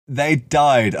They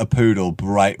dyed a poodle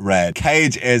bright red.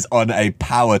 Cage is on a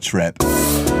power trip.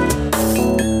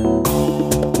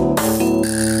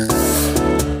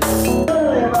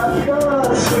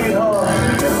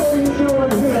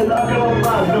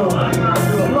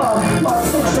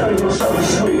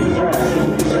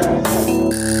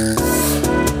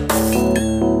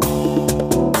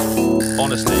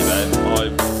 Honestly,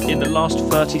 man, in the last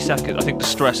 30 seconds, I think the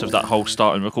stress of that whole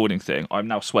start and recording thing, I'm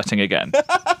now sweating again.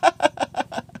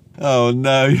 Oh,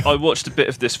 no. I watched a bit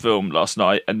of this film last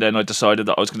night, and then I decided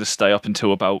that I was going to stay up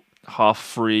until about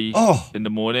 3:30 in the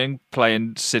morning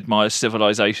playing Sid Meier's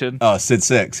Civilization. Oh, Sid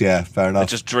 6, yeah, fair enough.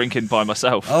 Just drinking by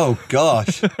myself. Oh,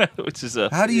 gosh. Which is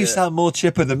How do you sound more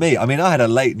chipper than me? I mean, I had a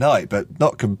late night, but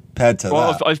not compared to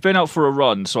that. I've been out for a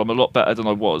run, so I'm a lot better than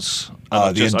I was. And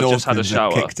I've just had a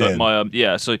shower. Kicked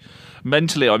in. So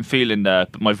mentally I'm feeling there,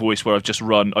 but my voice, where I've just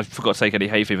run, I forgot to take any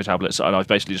hay fever tablets, and I've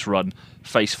basically just run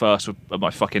face first with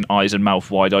my fucking eyes and mouth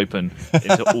wide open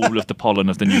into all of the pollen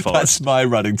of the New Forest. That's my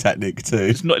running technique too.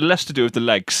 It's not less to do with the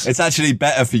legs. It's actually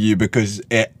better for you because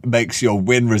it makes your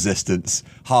wind resistance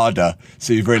harder,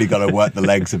 so you've really got to work the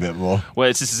legs a bit more. Well,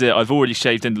 this is it. I've already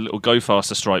shaved in the little Go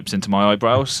Faster stripes into my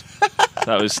eyebrows.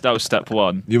 That was step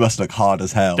one. You must look hard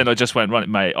as hell. Then I just went, run it,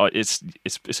 mate.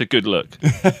 It's a good look.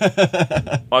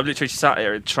 I've literally sat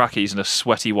here in trackies and a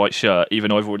sweaty white shirt, even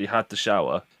though I've already had the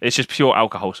shower. It's just pure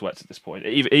alcohol sweats at this point.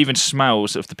 It even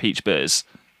smells of the peach bitters.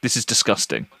 This is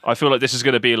disgusting. I feel like this is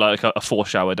going to be like a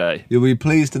 4-shower day. You'll be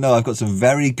pleased to know I've got some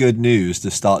very good news to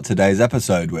start today's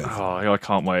episode with. Oh, I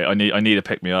can't wait. I need a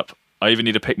pick-me-up. I even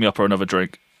need a pick-me-up or another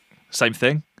drink. Same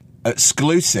thing?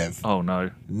 Exclusive. Oh,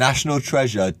 no. National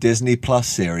Treasure Disney Plus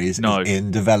series is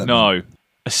in development. No.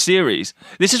 A series?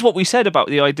 This is what we said about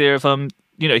the idea of,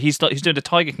 he's doing a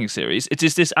Tiger King series.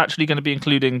 Is this actually going to be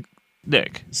including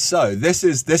Nick? So this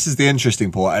is the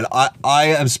interesting part, and I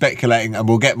am speculating, and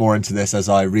we'll get more into this as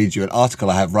I read you an article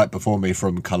I have right before me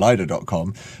from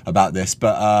Collider.com about this,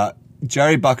 but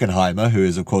Jerry Buckenheimer, who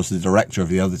is of course the director of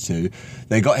the other two,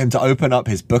 they got him to open up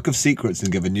his Book of Secrets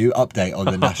and give a new update on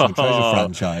the National Treasure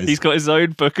franchise. He's got his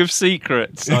own Book of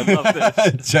Secrets. I love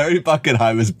this. Jerry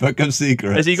Buckenheimer's Book of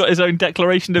Secrets. Has he got his own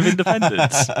Declaration of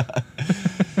Independence?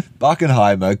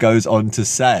 Buckenheimer goes on to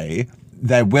say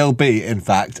there will be, in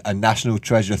fact, a National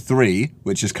Treasure 3,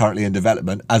 which is currently in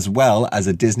development, as well as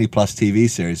a Disney Plus TV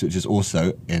series, which is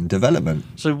also in development.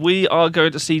 So we are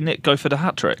going to see Nick go for the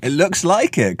hat trick? It looks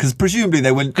like it, because presumably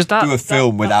they wouldn't do a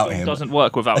film without him. It doesn't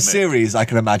work without a series, I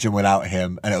can imagine, without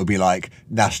him, and it'll be like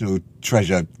National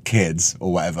Treasure Kids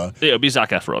or whatever. It'll be Zac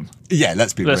Efron. Yeah,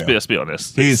 let's be real. Let's be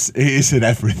honest. He's in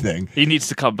everything. He needs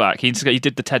to come back. He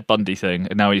did the Ted Bundy thing,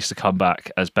 and now he needs to come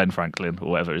back as Ben Franklin, or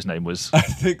whatever his name was. I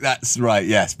think that's right,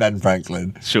 yes, Ben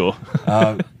Franklin. Sure.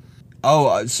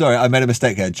 Sorry, I made a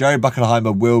mistake here. Jerry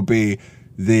Buckenheimer will be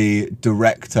the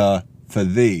director for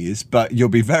these, but you'll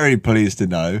be very pleased to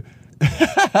know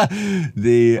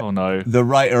the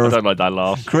writer of... I don't like that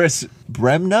laugh. Chris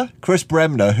Bremner,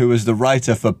 who was the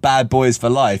writer for Bad Boys for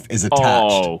Life, is attached.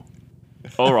 Oh,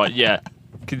 all right, yeah.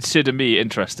 Consider me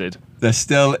interested. They're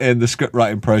still in the script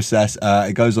writing process.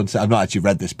 It goes on to... I've not actually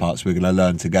read this part, so we're going to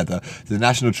learn together. The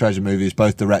National Treasure movie is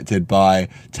both directed by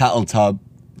Tattletub?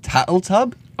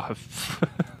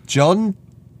 John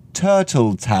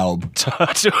Turteltaub.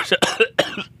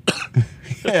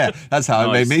 Yeah, that's how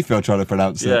it made me feel trying to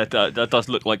pronounce it. Yeah, that does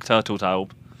look like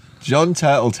Turteltaub. John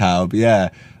Turteltaub, yeah.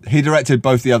 He directed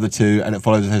both the other two, and it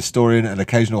follows a historian and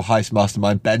occasional heist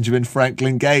mastermind, Benjamin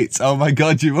Franklin Gates. Oh my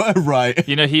God, you were right.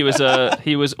 You know, he was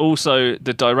also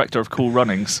the director of Cool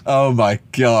Runnings. Oh my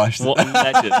gosh. What a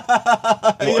legend.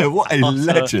 What a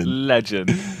legend.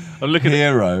 Legend. I'm looking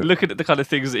Hero. Looking at the kind of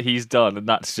things that he's done, and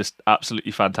that's just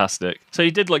absolutely fantastic. So he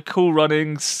did like Cool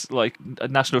Runnings, like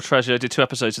National Treasure, did 2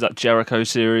 episodes of that Jericho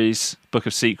series, Book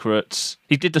of Secrets.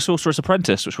 He did The Sorcerer's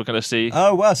Apprentice, which we're going to see.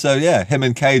 Oh wow, so yeah, him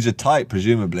and Cage are tight,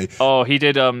 presumably. Oh, he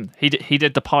did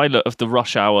the pilot of the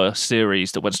Rush Hour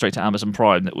series that went straight to Amazon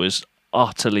Prime that was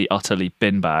utterly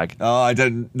bin bag. Oh, I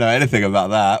don't know anything about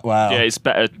that. Wow. Yeah, it's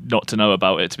better not to know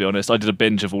about it, to be honest. I did a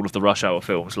binge of all of the Rush Hour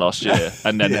films last year,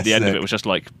 and then at the end of it was just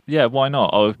like, yeah, why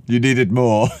not? Oh, you needed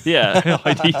more. Yeah,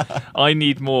 I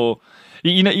need more.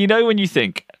 You know when you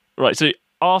think, right, so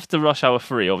after Rush Hour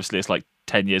 3, obviously it's like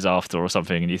 10 years after or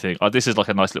something, and you think, oh, this is like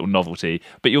a nice little novelty,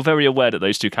 but you're very aware that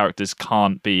those two characters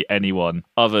can't be anyone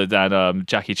other than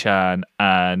Jackie Chan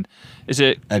and is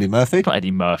it Eddie Murphy? Not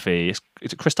Eddie Murphy. Is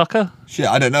it Chris Tucker? Shit,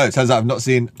 I don't know. It turns out I've not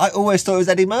seen... I always thought it was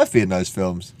Eddie Murphy in those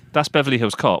films. That's Beverly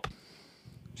Hills Cop.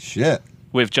 Shit.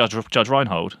 With Judge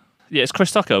Reinhold. Yeah, it's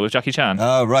Chris Tucker with Jackie Chan.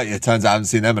 Oh, right. Yeah, it turns out I haven't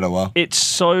seen them in a while. It's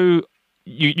so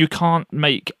you can't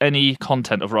make any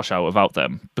content of Rush Hour without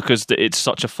them because it's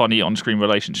such a funny on-screen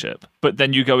relationship. But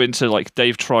then you go into like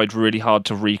they've tried really hard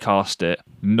to recast it,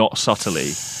 not subtly,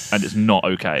 and it's not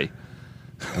okay.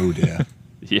 Oh dear.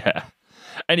 Yeah.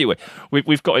 Anyway,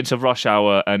 we've got into Rush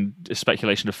Hour and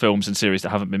speculation of films and series that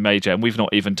haven't been made yet, and we've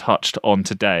not even touched on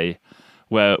today,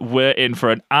 where we're in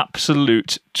for an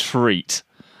absolute treat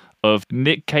of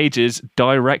Nick Cage's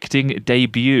directing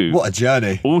debut. What a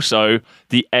journey. Also,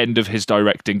 the end of his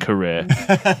directing career.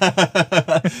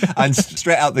 And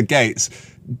straight out the gates,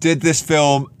 did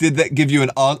that give you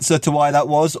an answer to why that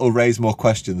was, or raise more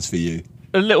questions for you?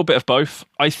 A little bit of both.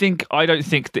 I don't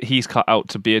think that he's cut out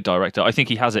to be a director. I think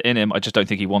he has it in him. I just don't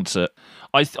think he wants it.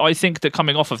 I think that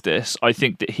coming off of this, I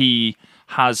think that he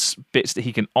has bits that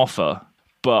he can offer,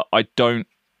 but I don't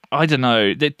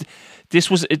know. This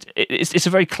was it's a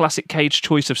very classic Cage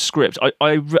choice of script.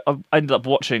 I ended up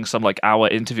watching some like hour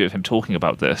interview of him talking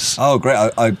about this. Oh, great!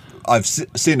 I've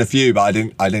seen a few, but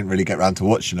I didn't really get around to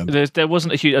watching them. There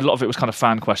wasn't a lot of it was kind of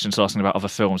fan questions asking about other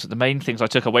films. The main things I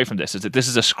took away from this is that this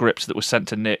is a script that was sent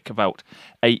to Nick about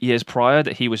 8 years prior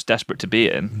that he was desperate to be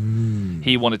in.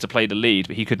 He wanted to play the lead,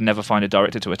 but he could never find a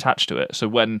director to attach to it. So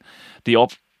when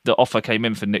the offer came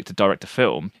in for Nick to direct a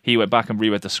film, he went back and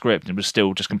reread the script and was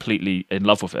still just completely in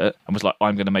love with it and was like,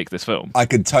 I'm going to make this film. I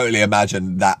could totally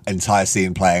imagine that entire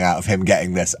scene playing out of him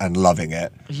getting this and loving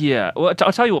it. Yeah. Well,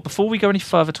 I'll tell you what, before we go any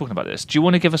further talking about this, do you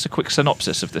want to give us a quick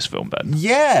synopsis of this film, Ben?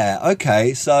 Yeah,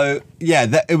 okay. So,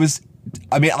 yeah, it was...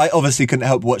 I mean, I obviously couldn't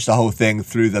help watch the whole thing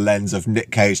through the lens of Nick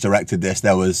Cage directed this.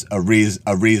 There was a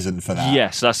reason for that.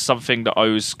 Yes, that's something that I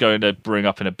was going to bring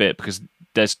up in a bit because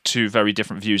there's two very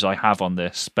different views I have on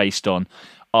this based on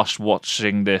us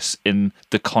watching this in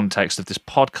the context of this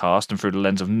podcast and through the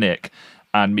lens of Nick,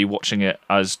 and me watching it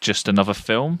as just another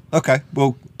film. Okay,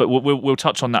 well... But we'll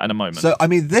touch on that in a moment. So, I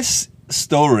mean, this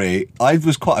story, I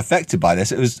was quite affected by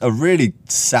this. It was a really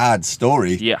sad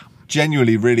story. Yeah.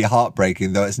 Genuinely really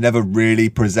heartbreaking, though it's never really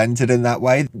presented in that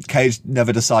way. Cage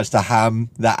never decides to ham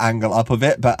that angle up of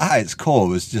it, but at its core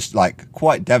was just like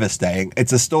quite devastating.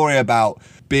 It's a story about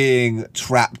being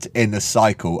trapped in a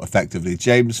cycle, effectively.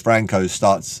 James Franco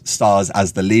stars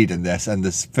as the lead in this, and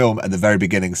this film at the very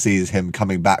beginning sees him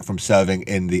coming back from serving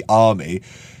in the army.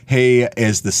 He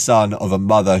is the son of a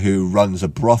mother who runs a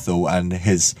brothel, and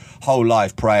his whole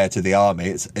life prior to the army,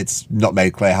 it's not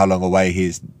made clear how long away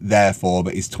he's there for,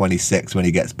 but he's 26 when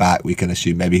he gets back. We can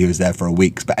assume maybe he was there for a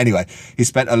week. But anyway, he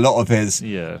spent a lot of his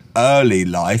early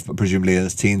life, presumably in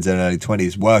his teens and early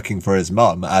 20s, working for his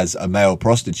mum as a male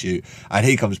prostitute, and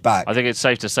he comes back. I think it's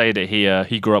safe to say that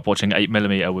he grew up watching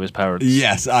 8mm with his parents.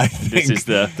 Yes, I think... This is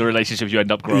the relationship you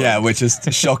end up growing. Yeah, which is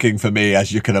shocking for me,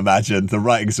 as you can imagine. The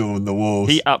writing's all on the walls.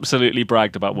 He absolutely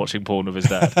bragged about watching porn with his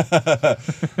dad.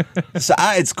 So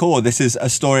at its core, this is a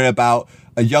story about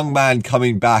a young man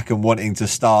coming back and wanting to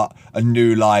start a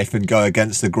new life and go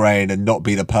against the grain and not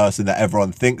be the person that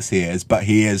everyone thinks he is, but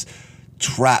he is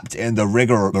trapped in the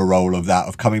rigmarole of that,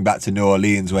 of coming back to New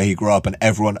Orleans where he grew up and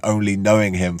everyone only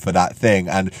knowing him for that thing.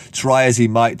 And try as he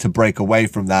might to break away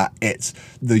from that, it's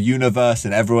the universe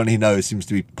and everyone he knows seems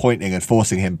to be pointing and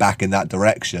forcing him back in that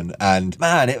direction. And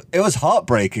man, it was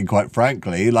heartbreaking, quite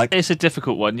frankly. Like, it's a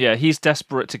difficult one. Yeah, he's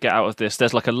desperate to get out of this.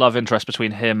 There's like a love interest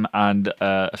between him and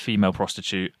a female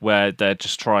prostitute where they're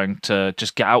just trying to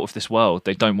just get out of this world.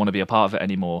 They don't want to be a part of it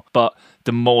anymore. But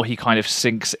the more he kind of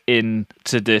sinks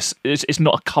into this, it's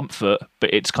not a comfort,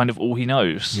 but it's kind of all he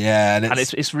knows. Yeah, and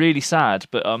it's really sad.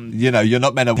 But you know, you're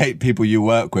not meant to hate people you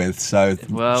work with, so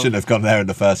shouldn't have gone there in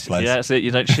the first place. Yeah, that's it. You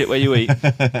don't shit where you eat,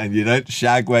 and you don't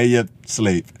shag where you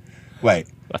sleep. Wait,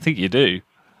 I think you do.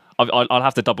 I'll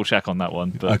have to double check on that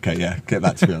one. But. Okay, yeah, get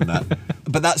back to me on that.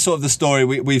 But that's sort of the story.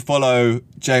 We follow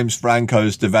James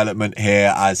Franco's development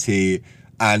here as he.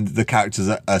 And the characters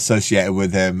associated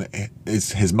with him,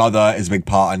 his mother is a big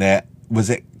part in it. Was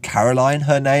it Caroline?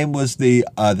 Her name was the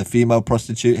female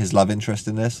prostitute, his love interest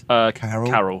in this.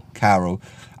 Carol.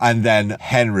 And then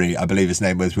Henry, I believe his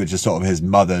name was, which is sort of his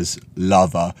mother's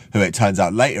lover, who it turns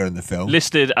out later in the film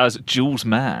listed as Jules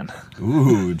Mann.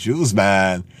 Ooh, Jules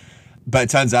Mann. But it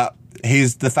turns out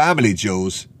he's the family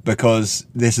Jules, because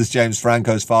this is James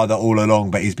Franco's father all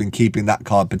along, but he's been keeping that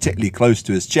card particularly close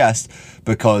to his chest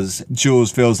because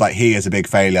Jules feels like he is a big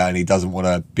failure and he doesn't want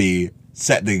to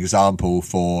set the example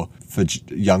for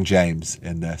young James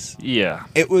in this. Yeah.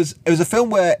 It was a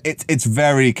film where it's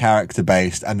very character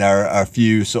based and there are a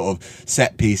few sort of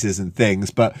set pieces and things,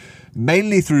 but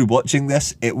mainly through watching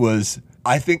this,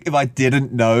 I think if I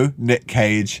didn't know Nick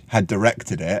Cage had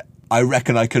directed it, I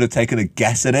reckon I could have taken a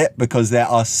guess at it because there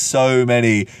are so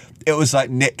many. It was like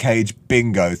Nick Cage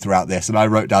bingo throughout this, and I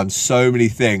wrote down so many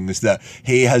things that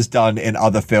he has done in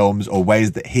other films or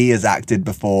ways that he has acted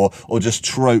before, or just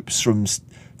tropes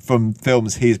from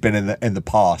films he's been in the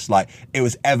past. Like, it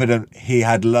was evident he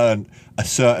had learned a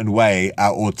certain way,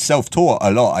 or self-taught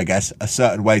a lot, I guess, a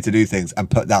certain way to do things and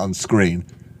put that on screen.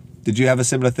 Did you have a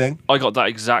similar thing? I got that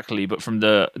exactly, but from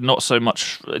the not so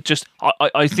much. Just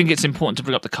I think it's important to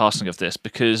bring up the casting of this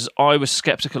because I was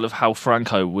skeptical of how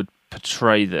Franco would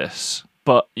portray this,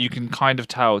 but you can kind of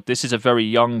tell this is a very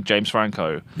young James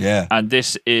Franco. Yeah. And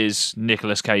this is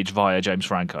Nicolas Cage via James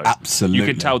Franco. Absolutely. You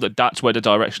can tell that that's where the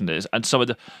direction is. And some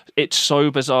of it's so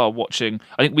bizarre watching.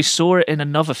 I think we saw it in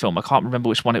another film. I can't remember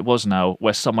which one it was now,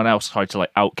 where someone else tried to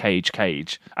like out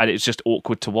Cage, and it's just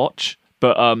awkward to watch.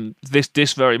 But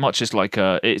this very much is like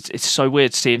it's so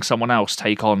weird seeing someone else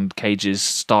take on Cage's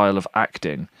style of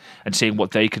acting and seeing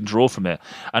what they can draw from it.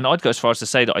 And I'd go as far as to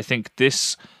say that I think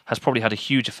this has probably had a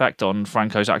huge effect on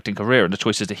Franco's acting career and the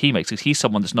choices that he makes, because he's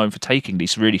someone that's known for taking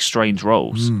these really strange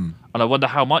roles. And I wonder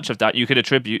how much of that you could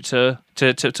attribute to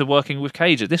working with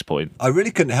Cage at this point. I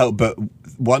really couldn't help but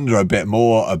wonder a bit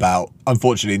more about,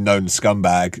 unfortunately, known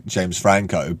scumbag James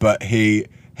Franco, but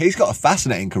he's got a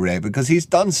fascinating career because he's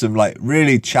done some like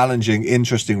really challenging,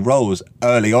 interesting roles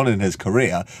early on in his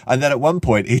career. And then at one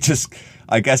point he just,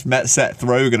 I guess, met Seth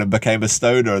Rogen and became a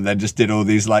stoner and then just did all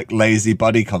these like lazy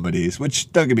buddy comedies,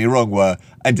 which, don't get me wrong, were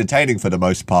entertaining for the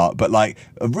most part, but like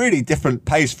a really different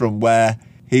pace from where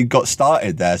he got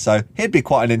started there. So he'd be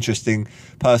quite an interesting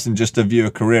person just to view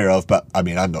a career of, but I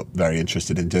mean, I'm not very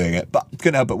interested in doing it, but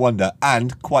couldn't help but wonder.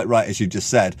 And quite right, as you just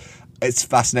said, it's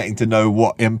fascinating to know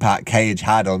what impact Cage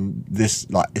had on this.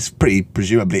 Like, it's pretty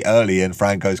presumably early in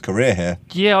Franco's career here.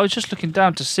 Yeah, I was just looking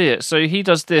down to see it. So he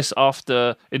does this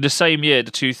after, in the same year,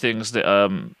 the two things that,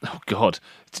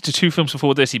 the two films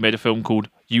before this, he made a film called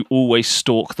You Always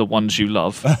Stalk the Ones You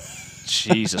Love.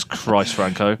 Jesus Christ,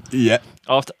 Franco. Yeah.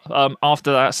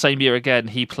 After that same year again,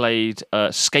 he played a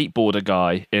skateboarder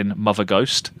guy in Mother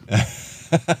Ghost.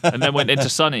 And then went into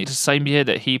Sunny, the same year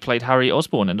that he played Harry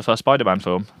Osborn in the first Spider-Man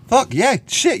film. Fuck, yeah,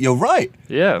 shit, you're right.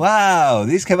 Yeah. Wow,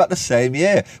 these came out the same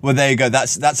year. Well, there you go.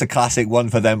 That's a classic one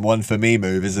for them, one for me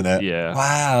move, isn't it? Yeah.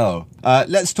 Wow.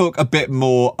 Let's talk a bit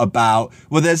more about,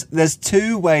 well, there's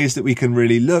two ways that we can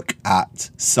really look at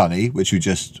Sunny, which we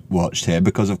just watched here,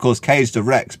 because of course Cage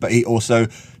directs, but he also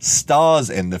stars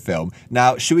in the film.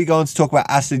 Now, should we go on to talk about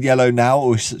Acid Yellow now,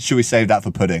 or should we save that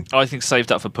for Pudding? I think save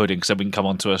that for Pudding, so we can come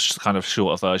on to a kind of shorter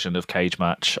version of Cage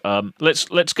Match.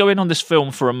 Let's go in on this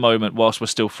film for a moment whilst we're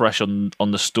still fresh on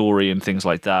the story and things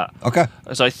like that. Okay.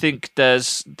 As I think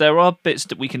there are bits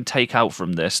that we can take out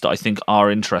from this that I think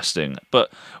are interesting.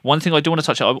 But one thing I do want to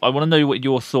touch on, I want to know what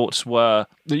your thoughts were,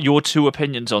 your two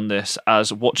opinions on this,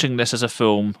 as watching this as a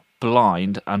film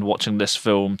blind and watching this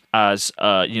film as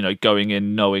going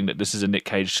in knowing that this is a Nick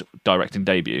Cage directing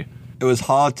debut. It was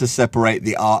hard to separate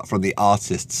the art from the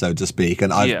artist, so to speak,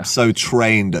 and I'm so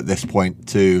trained at this point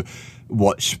to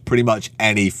watch pretty much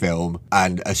any film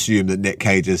and assume that Nick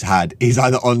Cage he's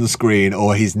either on the screen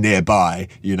or he's nearby,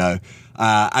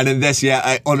 and in this,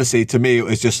 honestly, to me, it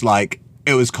was just like,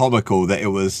 it was comical that it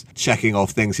was checking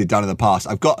off things he'd done in the past.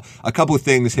 I've got a couple of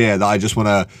things here that I just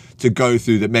want to go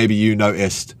through that maybe you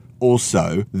noticed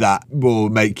also that will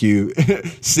make you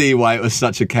see why it was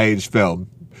such a Cage film.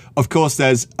 Of course,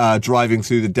 there's driving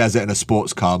through the desert in a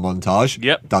sports car montage.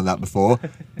 Yep. Done that before.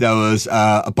 There was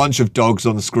a bunch of dogs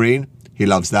on the screen. He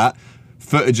loves that.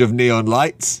 Footage of neon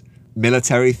lights,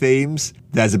 military themes.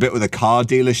 There's a bit with a car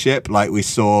dealership, like we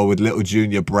saw with Little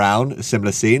Junior Brown, a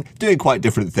similar scene. Doing quite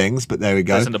different things, but there we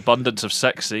go. There's an abundance of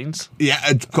sex scenes. Yeah,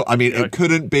 I mean, it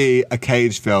couldn't be a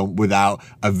Cage film without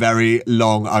a very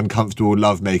long, uncomfortable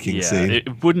lovemaking scene.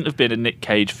 It wouldn't have been a Nick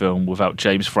Cage film without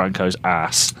James Franco's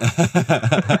ass.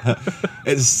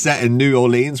 It's set in New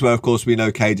Orleans, where, of course, we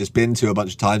know Cage has been to a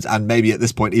bunch of times and maybe at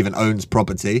this point even owns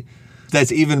property.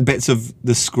 There's even bits of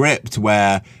the script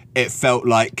where it felt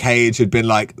like Cage had been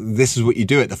like, this is what you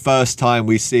do it. The first time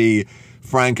we see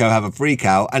Franco have a freak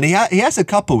out, and he has a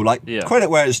couple, credit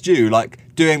where it's due,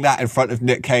 like doing that in front of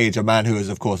Nick Cage, a man who is,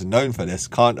 of course, known for this,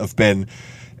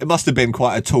 it must have been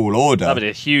quite a tall order. That would be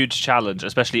a huge challenge,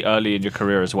 especially early in your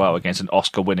career as well, against an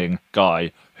Oscar-winning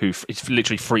guy who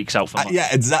literally freaks out for money. Yeah,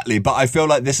 exactly. But I feel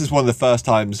like this is one of the first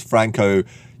times Franco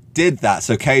did that,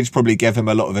 so Cage probably gave him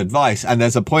a lot of advice. And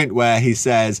there's a point where he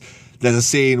says there's a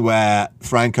scene where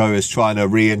Franco is trying to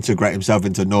reintegrate himself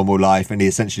into normal life, and he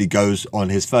essentially goes on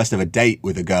his first ever date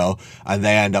with a girl, and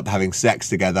they end up having sex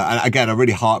together. And again, a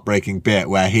really heartbreaking bit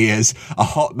where he is a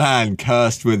hot man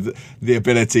cursed with the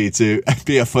ability to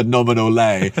be a phenomenal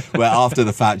lay, where after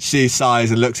the fact she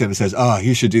sighs and looks at him and says, "Oh,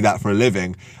 you should do that for a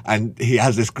living." And he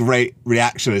has this great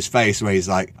reaction on his face where he's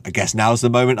like, "I guess now's the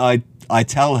moment I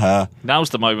tell her." Now's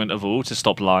the moment of all to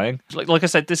stop lying. Like I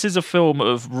said, this is a film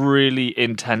of really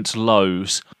intense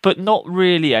lows, but not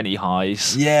really any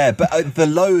highs. Yeah, but the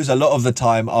lows a lot of the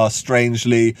time are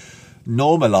strangely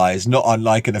normalized, not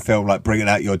unlike in a film like Bringing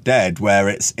Out Your Dead, where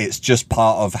it's just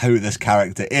part of who this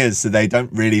character is, so they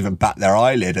don't really even bat their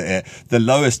eyelid at it. The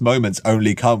lowest moments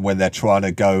only come when they're trying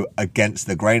to go against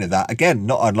the grain of that. Again,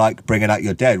 not unlike Bringing Out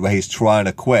Your Dead, where he's trying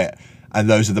to quit, and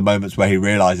those are the moments where he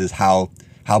realizes how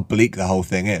bleak the whole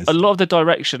thing is. A lot of the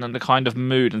direction and the kind of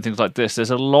mood and things like this, there's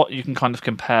a lot you can kind of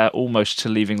compare almost to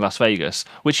Leaving Las Vegas,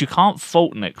 which you can't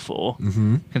fault Nick for,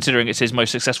 considering it's his most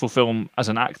successful film as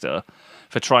an actor,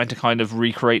 for trying to kind of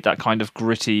recreate that kind of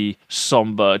gritty,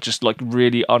 somber, just like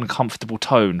really uncomfortable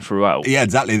tone throughout. Yeah,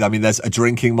 exactly. I mean, there's a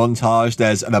drinking montage,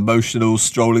 there's an emotional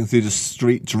strolling through the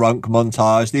street drunk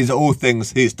montage. These are all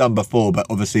things he's done before, but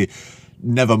obviously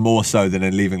never more so than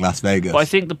in Leaving Las Vegas. But I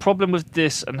think the problem with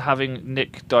this and having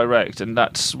Nick direct, and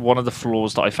that's one of the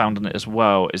flaws that I found in it as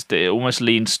well, is that it almost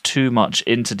leans too much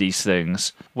into these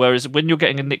things. Whereas when you're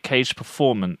getting a Nick Cage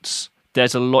performance,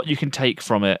 there's a lot you can take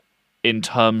from it in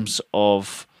terms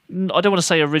of, I don't want to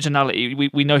say originality.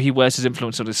 We know he wears his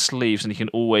influence on his sleeves, and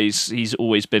he's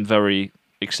always been very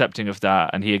accepting of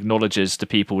that, and he acknowledges the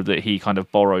people that he kind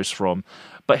of borrows from.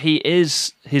 But he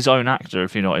is his own actor,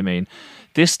 if you know what I mean.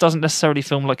 This doesn't necessarily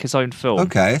film like his own film.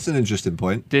 Okay, that's an interesting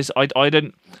point.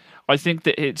 I think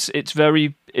that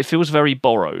it feels very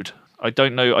borrowed. I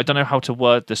don't know how to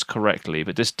word this correctly,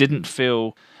 but this didn't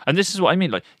feel, and this is what I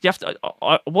mean. Like, you have to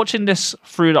watching this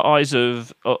through the eyes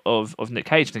of Nick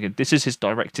Cage, thinking this is his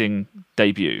directing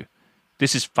debut.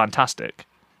 This is fantastic.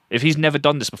 If he's never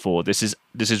done this before, this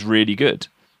is really good.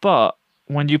 But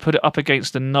when you put it up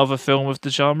against another film of the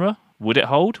genre, would it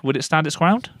hold? Would it stand its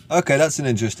ground? Okay, that's an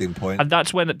interesting point. And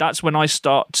that's when I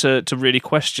start to really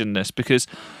question this, because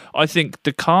I think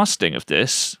the casting of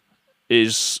this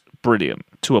is brilliant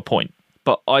to a point.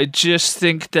 But I just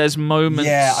think there's moments...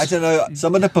 Yeah, I don't know.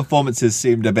 Some of the performances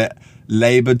seemed a bit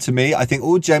laboured to me. I think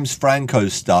all James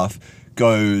Franco's stuff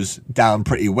goes down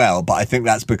pretty well, but I think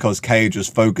that's because Cage was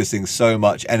focusing so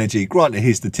much energy. Granted,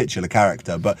 he's the titular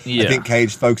character, but I think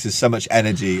Cage focuses so much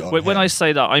energy on when him. I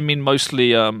say that, I mean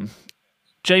mostly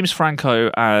James Franco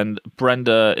and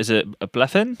Brenda, is it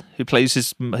Blethyn, who plays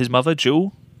his mother,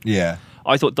 Jewel? Yeah.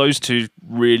 I thought those two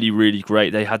really, really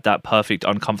great. They had that perfect,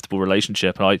 uncomfortable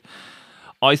relationship, and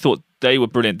I thought they were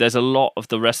brilliant. There's a lot of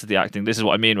the rest of the acting. This is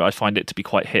what I mean, where I find it to be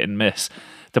quite hit and miss.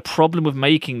 The problem with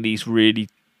making these really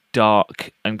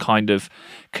dark and kind of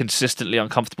consistently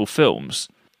uncomfortable films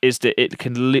is that it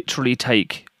can literally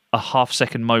take a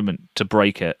half-second moment to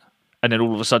break it, and then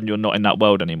all of a sudden you're not in that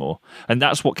world anymore. And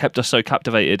that's what kept us so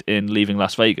captivated in Leaving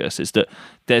Las Vegas, is that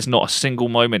there's not a single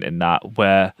moment in that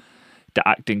where the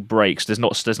acting breaks. There's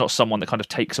not someone that kind of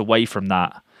takes away from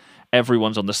that.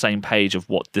 Everyone's on the same page of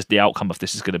what the outcome of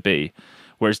this is going to be.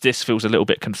 Whereas this feels a little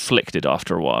bit conflicted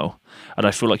after a while. And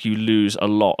I feel like you lose a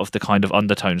lot of the kind of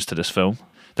undertones to this film.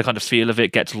 The kind of feel of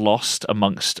it gets lost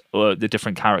amongst the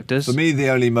different characters. For me, the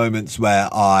only moments where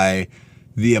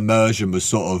the immersion was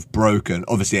sort of broken,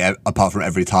 obviously apart from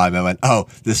every time I went, oh,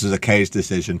 this was a Cage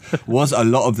decision, was a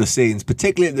lot of the scenes,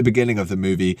 particularly at the beginning of the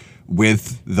movie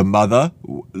with the mother.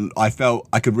 I felt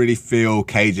I could really feel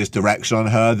Cage's direction on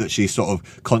her, that she sort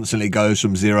of constantly goes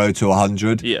from 0 to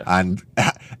 100 and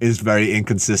is very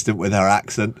inconsistent with her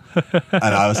accent. And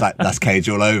I was like, that's Cage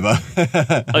all over.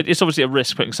 It's obviously a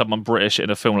risk putting someone British in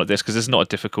a film like this, because it's not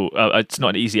it's not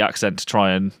an easy accent to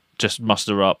try and just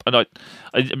muster up. And I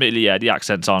admittedly, the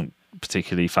accents aren't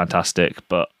particularly fantastic,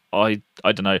 but I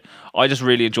don't know. I just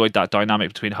really enjoyed that dynamic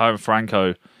between her and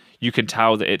Franco. You can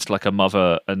tell that it's like a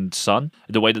mother and son.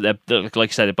 The way that they're like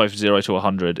you said, they're both 0 to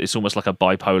 100. It's almost like a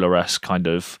bipolar-esque kind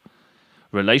of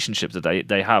relationship that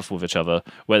they have with each other,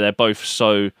 where they're both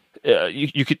so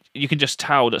you can just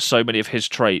tell that so many of his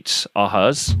traits are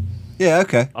hers. Yeah,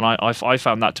 okay. And I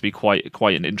found that to be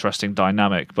quite an interesting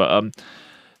dynamic, but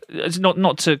it's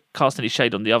not to cast any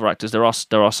shade on the other actors. There are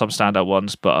some standout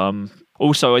ones, but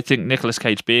also I think Nicolas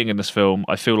Cage being in this film,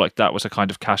 I feel like that was a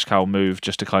kind of cash cow move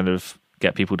just to kind of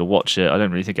get people to watch it. I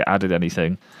don't really think it added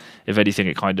anything. If anything,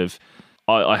 it kind of,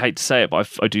 I hate to say it, but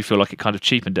I do feel like it kind of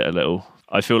cheapened it a little.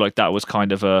 I feel like that was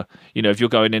kind of a, if you're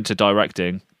going into direct.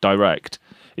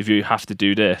 If if you have to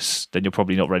do this, then you're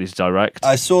probably not ready to direct.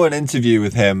 I saw an interview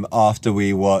with him after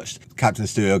we watched Captain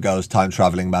Studio Girl's Time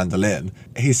Traveling Mandolin.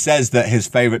 He says that his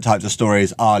favourite types of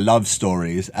stories are love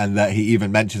stories, and that he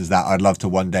even mentions that I'd love to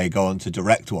one day go on to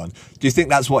direct one. Do you think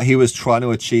that's what he was trying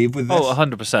to achieve with this? Oh,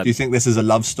 100%. Do you think this is a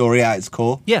love story at its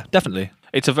core? Yeah, definitely.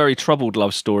 It's a very troubled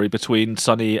love story between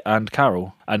Sonny and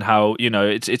Carol, and how, you know,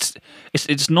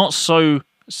 it's not so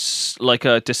like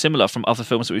dissimilar from other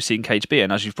films that we've seen Cage be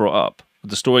in, as you've brought up.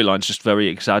 The storyline's just very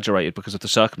exaggerated because of the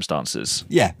circumstances.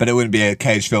 Yeah, but it wouldn't be a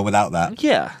Cage film without that.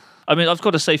 Yeah. I mean, I've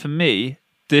got to say, for me,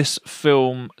 this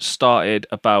film started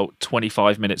about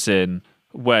 25 minutes in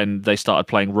when they started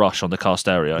playing Rush on the car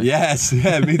stereo. Yes,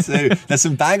 yeah, me too. There's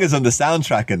some bangers on the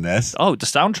soundtrack in this. Oh, the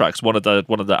soundtrack's one of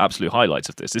the absolute highlights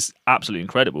of this. It's absolutely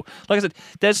incredible. Like I said,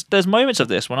 there's moments of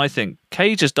this when I think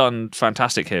Cage has done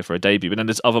fantastic here for a debut, but then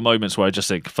there's other moments where I just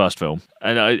think first film.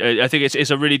 And I think it's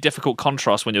a really difficult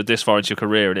contrast when you're this far into your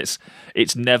career, and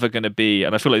it's never going to be.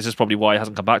 And I feel like this is probably why he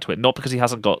hasn't come back to it. Not because he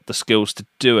hasn't got the skills to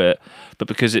do it, but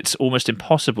because it's almost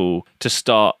impossible to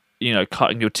start, you know,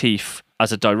 cutting your teeth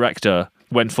as a director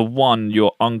when, for one,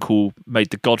 your uncle made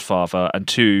The Godfather, and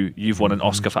two, you've won an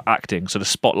Oscar for acting, so the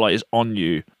spotlight is on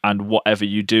you, and whatever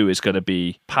you do is going to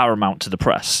be paramount to the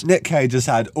press. Nick Cage has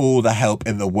had all the help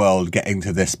in the world getting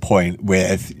to this point,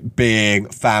 with being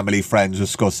family friends with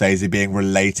Scorsese, being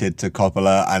related to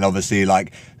Coppola, and obviously,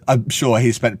 like, I'm sure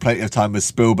he spent plenty of time with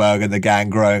Spielberg and the gang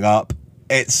growing up.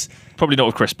 It's probably not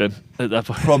with Crispin at that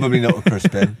point. Probably not with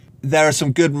Crispin. There are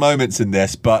some good moments in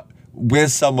this, but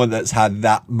with someone that's had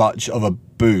that much of a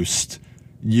boost,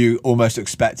 you almost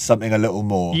expect something a little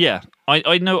more. Yeah,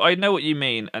 I know what you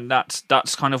mean, and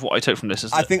that's kind of what I took from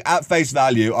this. I think at face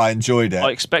value, I enjoyed it.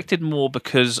 I expected more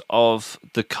because of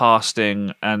the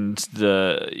casting and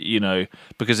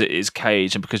because it is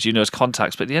Cage and because you know his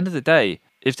contacts. But at the end of the day,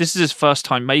 if this is his first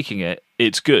time making it,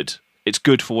 it's good. It's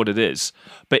good for what it is.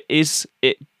 But is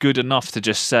it good enough to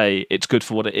just say it's good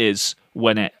for what it is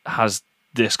when it has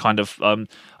this kind of I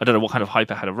don't know what kind of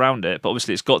hype it had around it, but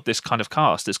obviously it's got this kind of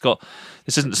cast. This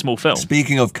isn't a small film.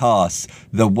 Speaking of casts,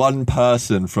 the one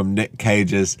person from Nick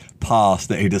Cage's past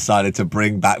that he decided to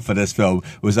bring back for this film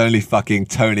was only fucking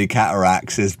Tony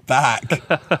Catarax is back.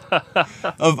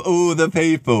 Of all the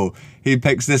people, he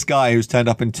picks this guy who's turned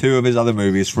up in 2 of his other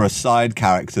movies for a side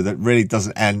character that really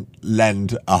doesn't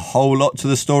lend a whole lot to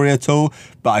the story at all,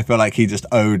 but I feel like he just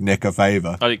owed Nick a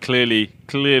favour. I think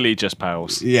clearly just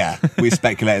pals. Yeah, we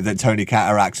speculated that Tony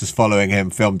Catarax is following him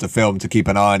film to film to keep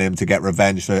an eye on him to get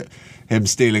revenge for him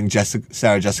stealing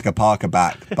Sarah Jessica Parker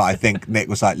back. But I think Nick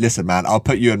was like, listen, man, I'll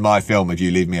put you in my film if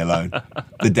you leave me alone.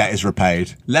 The debt is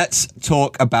repaid. Let's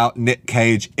talk about Nick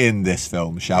Cage in this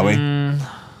film, shall we?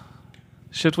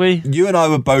 Should we? You and I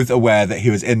were both aware that he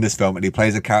was in this film, and he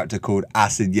plays a character called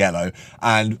Acid Yellow.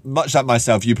 And much like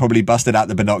myself, you probably busted out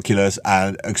the binoculars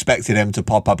and expected him to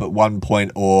pop up at one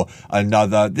point or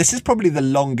another. This is probably the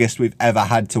longest we've ever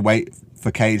had to wait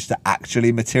for Cage to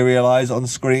actually materialise on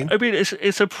screen. I mean,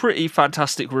 it's a pretty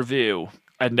fantastic reveal.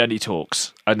 And then he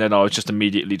talks, and then I was just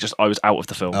immediately I was out of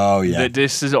the film. Oh yeah,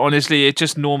 this is honestly, it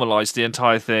just normalised the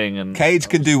entire thing. And Cage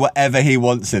can do whatever he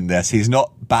wants in this. He's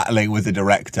not battling with the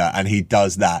director, and he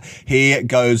does that. He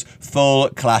goes full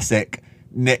classic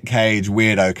Nick Cage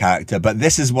weirdo character, but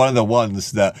this is one of the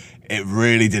ones that it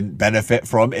really didn't benefit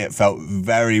from. It felt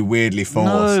very weirdly forced.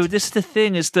 No, this is the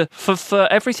thing, is that for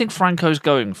everything Franco's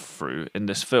going through in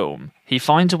this film, he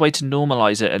finds a way to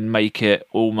normalise it and make it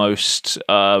almost,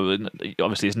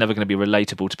 obviously it's never going to be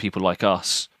relatable to people like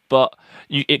us, but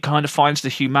it kind of finds the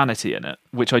humanity in it,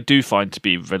 which I do find to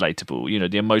be relatable, you know,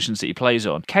 the emotions that he plays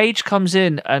on. Cage comes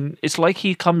in, and it's like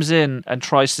he comes in and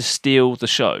tries to steal the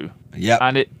show. Yeah.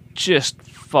 And it just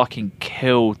fucking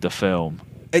killed the film.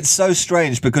 It's so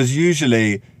strange because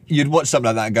usually you'd watch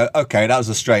something like that and go, okay, that was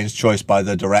a strange choice by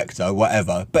the director,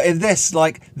 whatever. But in this,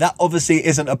 like, that obviously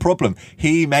isn't a problem.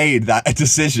 He made that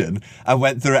decision and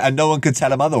went through it, and no one could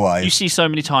tell him otherwise. You see so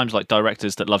many times, like,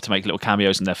 directors that love to make little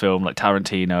cameos in their film, like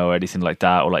Tarantino or anything like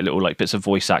that, or like little like bits of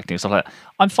voice acting and stuff like that.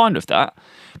 I'm fine with that.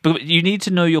 But you need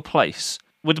to know your place.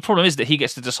 Well, the problem is that he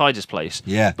gets to decide his place.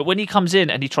 Yeah. But when he comes in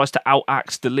and he tries to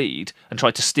outact the lead and try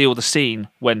to steal the scene,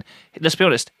 when, let's be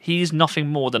honest, he's nothing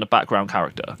more than a background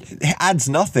character. It adds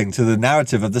nothing to the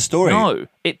narrative of the story. No,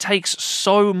 it takes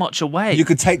so much away. You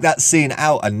could take that scene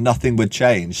out and nothing would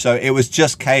change. So it was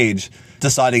just Cage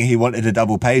deciding he wanted a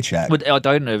double paycheck. But I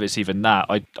don't know if it's even that.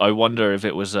 I wonder if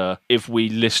it was if we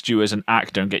list you as an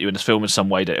actor and get you in this film in some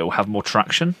way that it will have more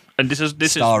traction. And this is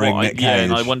Starring what Nick yeah,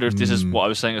 and I Cage. wonder if this is what I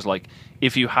was saying is like,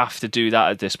 if you have to do that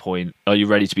at this point, are you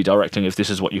ready to be directing if this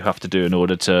is what you have to do in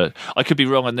order to... I could be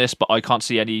wrong on this, but I can't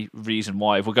see any reason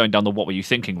why, if we're going down the what were you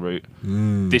thinking route,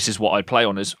 this is what I'd play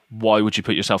on is, why would you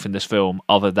put yourself in this film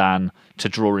other than to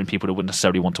draw in people who wouldn't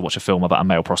necessarily want to watch a film about a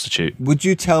male prostitute? Would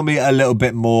you tell me a little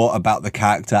bit more about the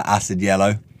character Acid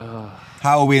Yellow?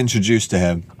 How are we introduced to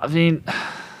him? I mean...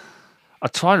 I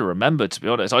try to remember, to be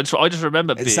honest. I just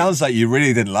remember It sounds like you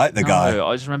really didn't like the guy. No,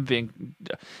 I just remember being...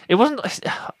 It wasn't...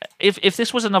 If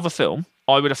this was another film,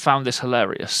 I would have found this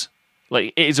hilarious.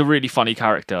 Like, it is a really funny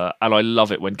character, and I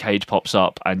love it when Cage pops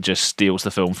up and just steals the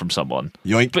film from someone.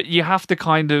 Yoink. But you have to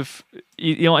kind of...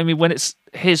 You know what I mean? When it's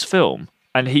his film,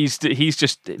 and he's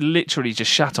just literally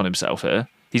just shat on himself here.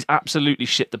 He's absolutely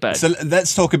shit the bed. So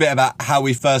let's talk a bit about how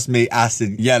we first meet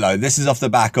Acid Yellow. This is off the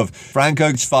back of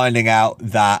Franco's finding out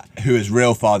that who his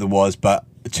real father was, but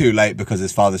too late because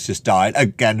his father's just died.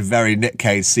 Again, very Nick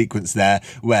Cage sequence there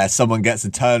where someone gets a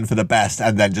turn for the best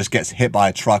and then just gets hit by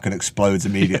a truck and explodes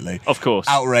immediately. Of course.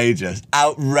 Outrageous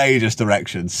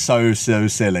direction. So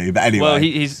silly. But anyway. Well,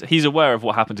 he's aware of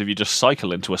what happens if you just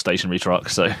cycle into a stationary truck,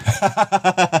 so...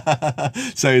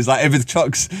 So he's like, if the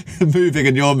truck's moving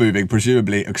and you're moving,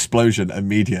 presumably explosion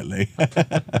immediately.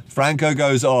 Franco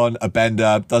goes on a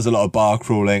bender, does a lot of bar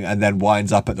crawling, and then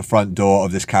winds up at the front door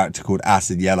of this character called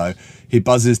Acid Yellow. He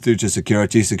buzzes through to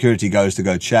security. Security goes to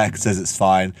go check, says it's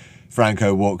fine.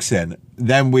 Franco walks in.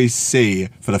 Then we see,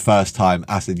 for the first time,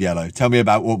 Acid Yellow. Tell me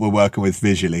about what we're working with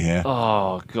visually here.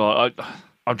 Oh, God.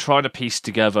 I'm trying to piece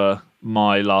together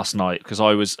my last night, because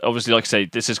I was, obviously, like I say,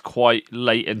 this is quite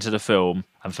late into the film,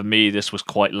 and for me, this was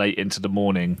quite late into the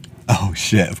morning. Oh,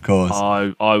 shit, of course.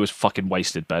 I was fucking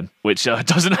wasted, Ben, which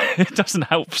doesn't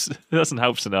help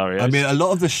scenarios. I mean, a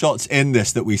lot of the shots in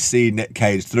this that we see Nick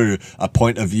Cage through are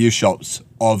point of view shots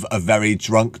of a very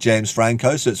drunk James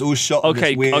Franco, so it's all shot on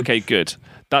this weird... Okay, good.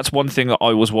 That's one thing that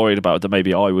I was worried about, that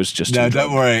maybe I was just... No,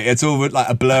 don't worry. It's all with like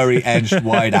a blurry edged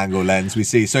wide angle lens we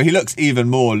see. So he looks even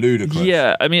more ludicrous.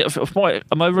 Yeah, I mean, I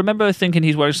remember thinking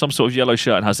he's wearing some sort of yellow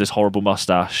shirt and has this horrible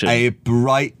mustache. A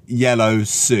bright yellow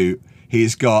suit.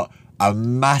 He's got a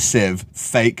massive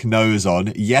fake nose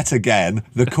on. Yet again,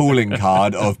 the calling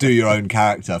card of do your own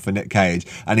character for Nick Cage.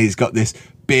 And he's got this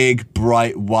big,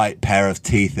 bright, white pair of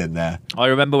teeth in there. I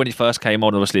remember when he first came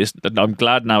on, obviously, I'm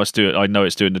glad now I know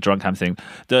it's doing the drunk ham thing.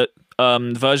 The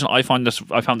version I found this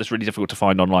really difficult to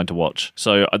find online to watch.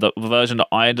 So the version that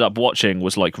I ended up watching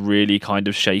was like really kind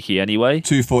of shaky anyway.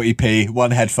 240p,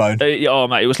 one headphone. Oh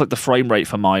mate, it was like the frame rate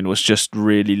for mine was just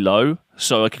really low.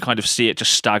 So I could kind of see it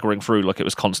just staggering through like it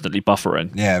was constantly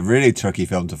buffering. Yeah, really tricky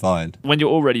film to find. When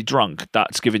you're already drunk,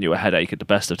 that's giving you a headache at the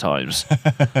best of times.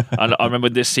 And I remember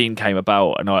when this scene came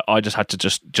about, and I just had to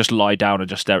just lie down and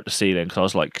just stare at the ceiling, because I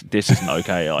was like, this isn't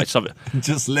okay.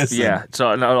 Just listen. Yeah, so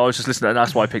I was just listening, and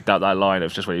that's why I picked out that line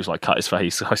of just when he was like, cut his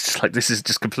face. I was just like, this is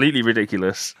just completely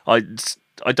ridiculous.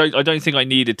 I don't think I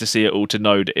needed to see it all to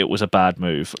know that it was a bad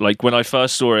move. Like when I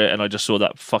first saw it and I just saw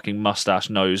that fucking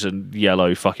mustache, nose, and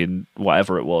yellow fucking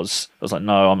whatever it was, I was like,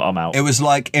 no, I'm out. It was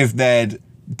like if they'd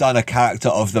done a character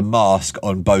of The Mask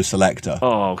on Bo Selector.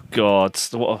 Oh God,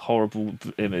 what a horrible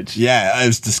image. Yeah, it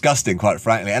was disgusting, quite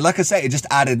frankly. And like I say, it just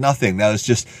added nothing. There was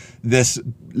just this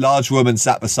large woman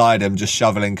sat beside him, just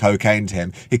shoveling cocaine to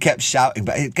him. He kept shouting,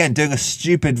 but again, doing a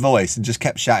stupid voice, and just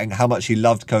kept shouting how much he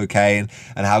loved cocaine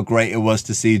and how great it was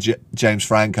to see James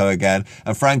Franco again.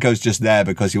 And Franco's just there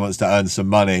because he wants to earn some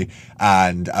money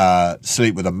and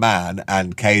sleep with a man.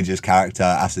 And Cage's character,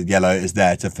 Acid Yellow, is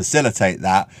there to facilitate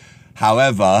that.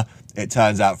 However, it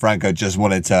turns out Franco just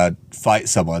wanted to fight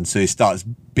someone, so he starts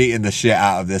beating the shit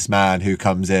out of this man who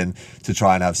comes in to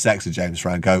try and have sex with James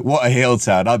Franco. What a heel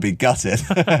turn. I'd be gutted.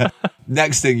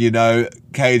 Next thing you know,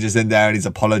 Cage is in there and he's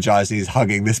apologising. He's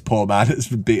hugging this poor man that's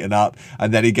been beaten up.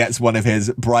 And then he gets one of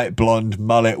his bright blonde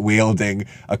mullet-wielding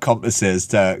accomplices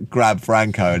to grab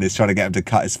Franco and is trying to get him to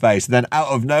cut his face. And then out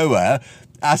of nowhere,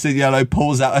 Acid Yellow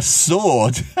pulls out a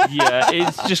sword. Yeah,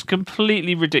 it's just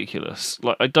completely ridiculous.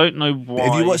 Like, I don't know why.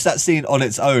 If you watch that scene on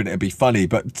its own, it'd be funny,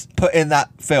 but put in that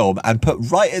film and put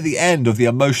right at the end of the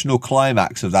emotional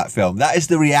climax of that film, that is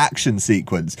the reaction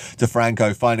sequence to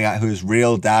Franco finding out who his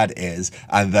real dad is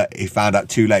and that he found out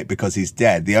too late because he's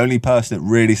dead. The only person that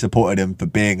really supported him for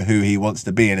being who he wants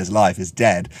to be in his life is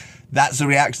dead. That's the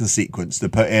reaction sequence to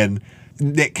put in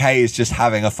Nick Cage just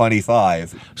having a funny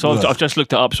five. So I've just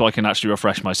looked it up so I can actually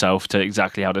refresh myself to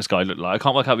exactly how this guy looked like. I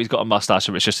can't work out if he's got a mustache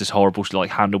or it's just this horrible like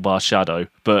handlebar shadow.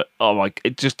 But oh my,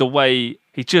 it just the way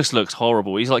He just looks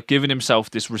horrible. He's like giving himself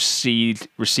this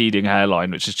receding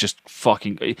hairline, which is just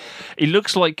fucking. He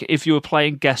looks like if you were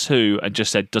playing Guess Who and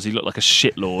just said, "Does he look like a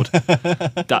shitlord?"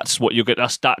 That's what you're.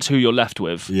 That's who you're left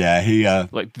with. Yeah, he.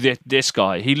 Like this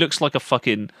guy. He looks like a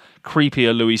fucking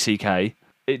creepier Louis C.K.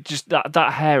 It just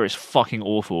that hair is fucking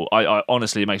awful. I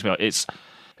honestly, it makes me.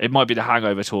 It might be the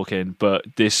hangover talking, but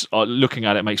this looking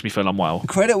at it makes me feel unwell.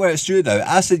 Credit where it's due, though.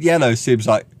 Acid Yellow seems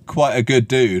like quite a good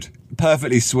dude.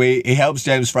 Perfectly sweet. He helps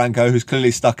James Franco, who's clearly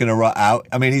stuck in a rut, out.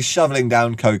 I mean, he's shoveling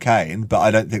down cocaine, but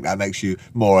I don't think that makes you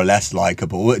more or less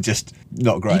likable. It's just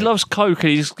not great. He loves coke,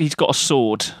 and he's got a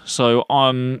sword. So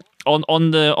on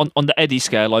the Eddie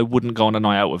scale, I wouldn't go on a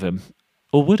night out with him.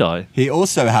 Or would I? He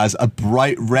also has a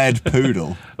bright red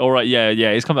poodle. All right,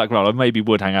 yeah, he's come back around. I maybe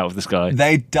would hang out with this guy.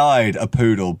 They dyed a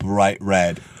poodle bright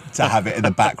red to have it in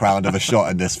the background of a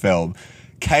shot in this film.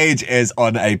 Cage is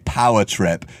on a power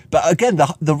trip. But again,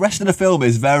 the rest of the film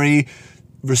is very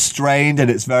restrained and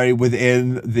it's very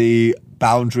within the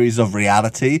boundaries of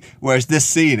reality. Whereas this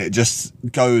scene, it just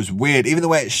goes weird. Even the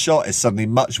way it's shot is suddenly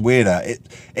much weirder.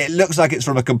 It looks like it's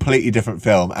from a completely different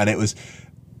film, and it was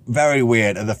very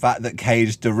weird. And the fact that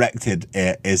Cage directed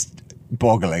it is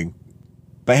boggling.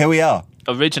 But here we are.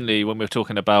 Originally, when we were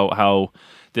talking about how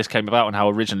this came about and how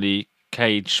originally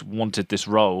Cage wanted this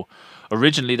role,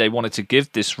 originally they wanted to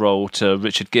give this role to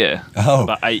Richard Gere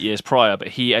about 8 years prior, but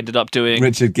he ended up doing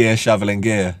Richard Gere shoveling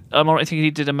gear. I think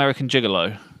he did American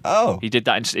Gigolo. Oh, he did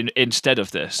that instead of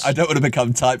this. I don't want to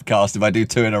become typecast if I do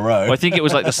two in a row. Well, I think it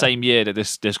was like the same year that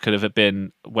this could have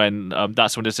been when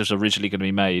that's when this was originally going to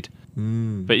be made.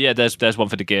 But yeah, there's one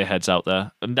for the gearheads out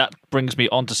there, and that brings me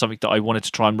on to something that I wanted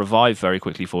to try and revive very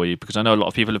quickly for you, because I know a lot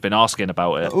of people have been asking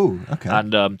about it. Oh, okay.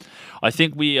 And I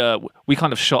think we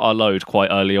kind of shot our load quite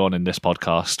early on in this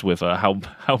podcast with how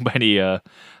many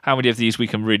of these we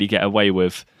can really get away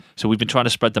with. So we've been trying to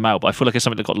spread them out, but I feel like it's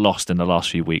something that got lost in the last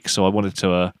few weeks. So I wanted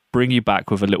to bring you back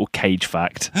with a little Cage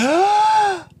fact.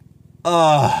 Oh,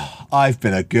 I've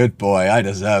been a good boy. I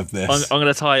deserve this. I'm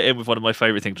going to tie it in with one of my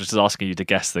favourite things, which is asking you to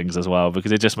guess things as well,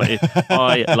 because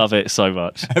I love it so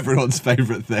much. Everyone's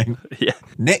favourite thing. Yeah.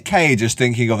 Nick Cage is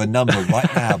thinking of a number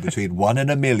right now between 1 and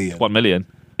 1 million. 1 million.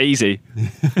 Easy.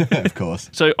 Of course.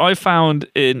 So I found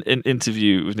in an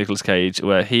interview with Nicolas Cage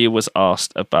where he was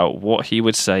asked about what he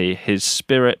would say his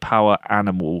spirit power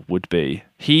animal would be.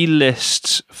 He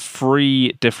lists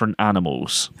 3 different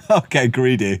animals. Okay,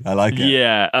 greedy. I like it.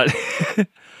 Yeah.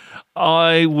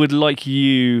 I would like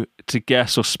you to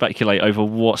guess or speculate over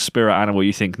what spirit animal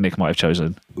you think Nick might have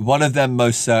chosen. One of them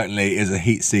most certainly is a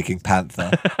heat-seeking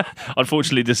panther.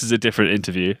 Unfortunately, this is a different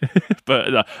interview,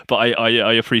 but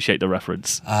I appreciate the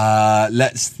reference.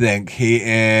 Let's think. He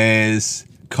is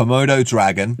Komodo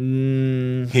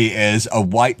dragon. He is a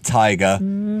white tiger.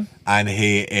 And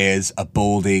he is a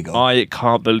bald eagle. I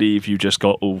can't believe you just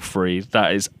got all 3.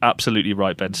 That is absolutely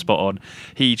right, Ben. Spot on.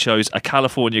 He chose a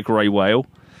California grey whale,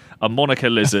 a Monica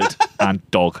lizard, and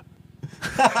dog.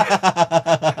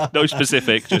 No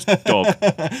specific, just dog.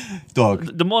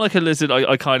 Dog. The Monica lizard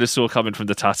I kind of saw coming from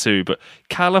the tattoo, but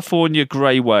California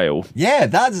grey whale. Yeah,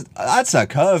 that's a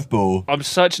curveball. I'm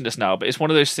searching this now, but it's one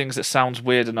of those things that sounds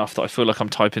weird enough that I feel like I'm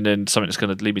typing in something that's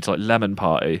going to lead me to like Lemon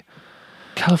Party.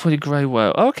 California grey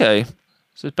whale. Okay.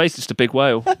 So it's basically just a big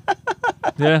whale.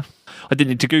 Yeah. I didn't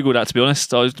need to Google that, to be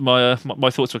honest. My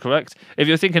thoughts were correct. If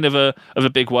you're thinking of a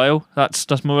big whale,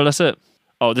 that's more or less it.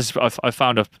 Oh, I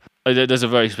found there's a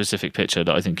very specific picture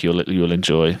that I think you'll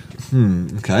enjoy.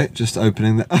 Okay, just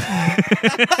opening that.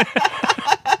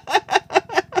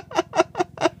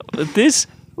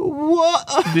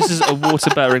 What? This is a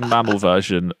water-bearing mammal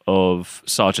version of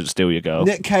Sergeant Steal Your Girl.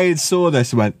 Nick Cage saw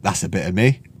this and went, "That's a bit of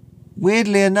me."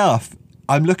 Weirdly enough,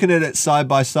 I'm looking at it side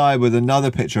by side with another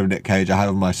picture of Nick Cage I have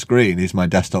on my screen. He's my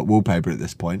desktop wallpaper at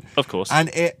this point. Of course. And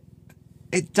it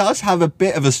does have a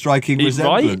bit of a striking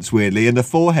resemblance, weirdly, in the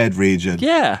forehead region.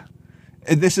 Yeah.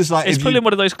 And this is like... It's pulling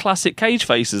one of those classic Cage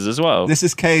faces as well. This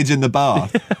is Cage in the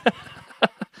bath.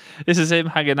 This is him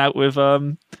hanging out with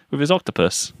his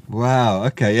octopus. Wow,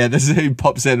 okay, yeah, this is who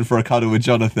pops in for a cuddle with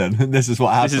Jonathan, and this is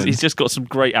what happens. He's just got some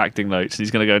great acting notes. He's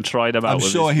going to go and try them out. I'm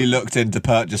sure he looked into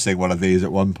purchasing one of these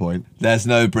at one point. There's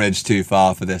no bridge too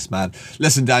far for this, man.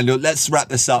 Listen, Daniel, let's wrap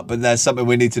this up, but there's something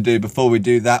we need to do. Before we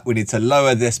do that, we need to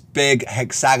lower this big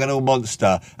hexagonal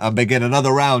monster and begin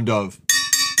another round of...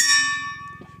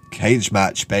 Cage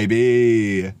match,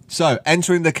 baby. So,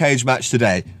 entering the cage match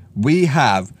today, we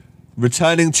have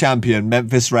returning champion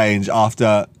Memphis Range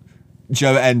after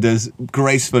Joe Enders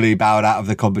gracefully bowed out of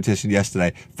the competition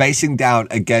yesterday, facing down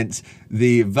against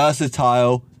the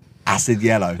versatile Acid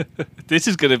Yellow. This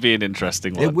is going to be an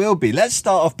interesting one. It will be. Let's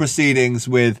start off proceedings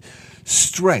with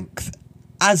strength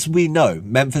as we know,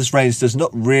 Memphis Reigns does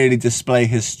not really display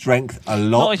his strength a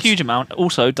lot. Not a huge amount.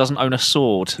 Also, doesn't own a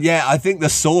sword. Yeah, I think the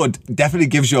sword definitely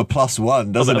gives you a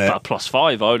 +1, doesn't it? A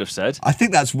 +5, I would have said. I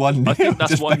think that's 1-0. I think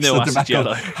that's just 1-0 based on the Acid record.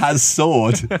 Yellow. Has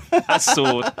sword. That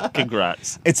sword.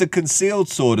 Congrats. It's a concealed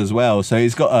sword as well, so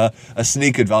he's got a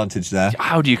sneak advantage there.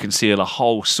 How do you conceal a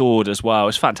whole sword as well?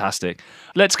 It's fantastic.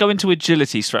 Let's go into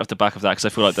agility straight off the back of that, because I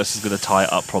feel like this is going to tie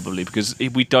it up probably, because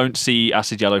we don't see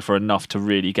Acid Yellow for enough to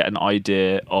really get an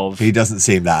idea of... He doesn't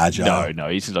seem that agile. No,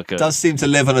 he's like a... Does seem to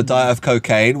live on a diet of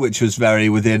cocaine, which was very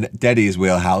within Deddy's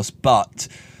wheelhouse, but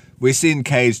we've seen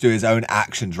Cage do his own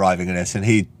action driving in this, and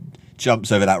he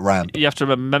jumps over that ramp. You have to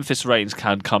remember, Memphis Reigns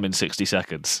can come in 60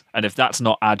 seconds, and if that's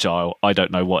not agile, I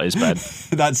don't know what is, Ben.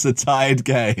 That's a tied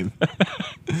game.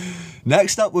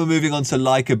 Next up, we're moving on to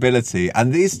likability,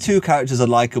 and these two characters are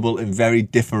likable in very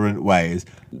different ways.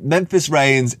 Memphis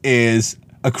Reigns is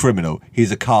a criminal.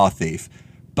 He's a car thief.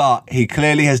 But he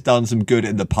clearly has done some good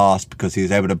in the past because he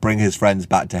was able to bring his friends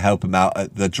back to help him out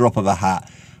at the drop of a hat.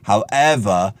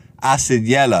 However, Acid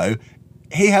Yellow,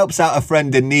 he helps out a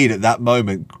friend in need at that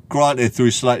moment, granted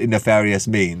through slightly nefarious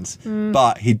means.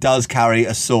 But he does carry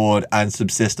a sword and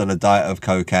subsist on a diet of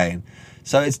cocaine.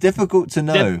 So it's difficult to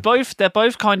know. They're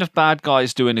both kind of bad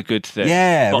guys doing a good thing.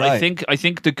 Yeah, but right. I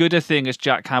think the gooder thing is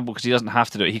Jack Campbell, because he doesn't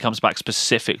have to do it. He comes back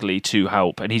specifically to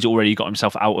help, and he's already got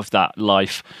himself out of that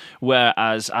life.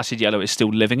 Whereas Acid Yellow is still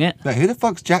living it. Wait, who the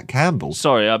fuck's Jack Campbell?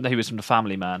 Sorry, he was from the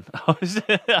Family Man.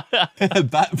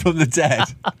 Back from the dead.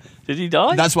 Did he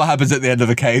die? That's what happens at the end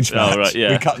of a cage match. Oh, right,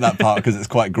 yeah. We cut that part because it's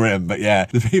quite grim, but yeah,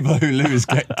 the people who lose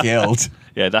get killed.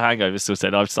 Yeah, the Hangover still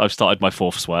said, I've started my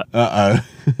fourth sweat.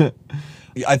 Uh-oh.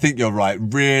 I think you're right.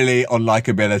 Really, on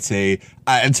likability,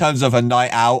 in terms of a night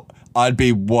out, I'd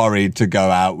be worried to go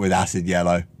out with Acid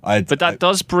Yellow. But that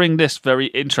does bring this very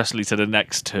interestingly to the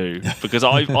next two, because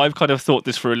I've kind of thought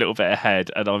this for a little bit ahead,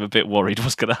 and I'm a bit worried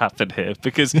what's going to happen here.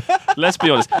 Because let's be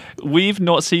honest, we've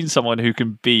not seen someone who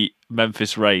can beat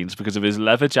Memphis Reigns because of his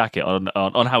leather jacket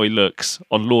on how he looks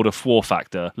on Lord of War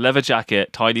Factor. Leather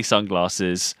jacket, tiny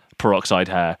sunglasses, peroxide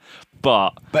hair.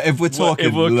 But if we're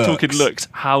talking looks,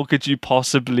 how could you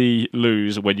possibly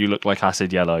lose when you look like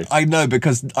Acid Yellow? I know,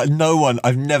 because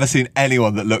I've never seen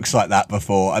anyone that looks like that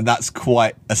before, and that's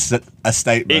quite a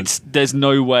statement. There's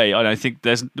no way, and I think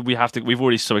we've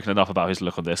already spoken enough about his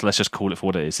look on this. Let's just call it for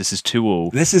what it is. This is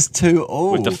 2-2. This is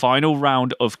 2-2. With the final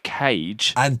round of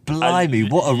Cage. And blimey,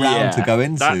 what a round to go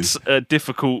into. That's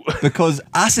difficult. Because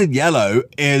Acid Yellow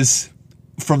is,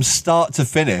 from start to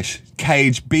finish,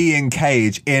 Cage being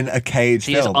Cage in a Cage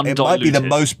film. It might be the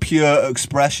most pure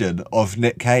expression of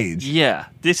Nick Cage. Yeah,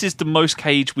 this is the most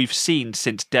Cage we've seen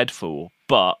since Deadfall,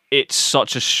 but it's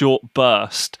such a short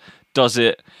burst. Does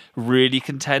it really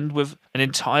contend with an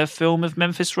entire film of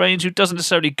Memphis Reigns, who doesn't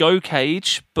necessarily go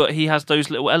Cage, but he has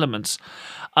those little elements?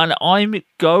 And I'm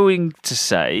going to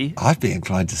say... I'd be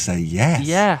inclined to say yes.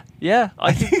 Yeah.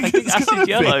 I think Acid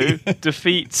Yellow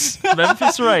defeats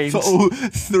Memphis Reigns. For all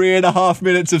 3.5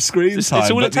 minutes of screen time,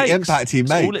 it's all it takes. The impact he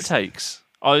makes. It's all it takes.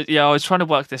 I was trying to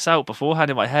work this out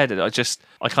beforehand in my head, and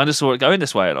I kind of saw it going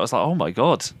this way, and I was like, oh my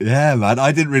God. Yeah, man,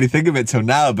 I didn't really think of it till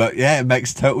now, but yeah, it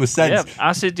makes total sense. Yeah,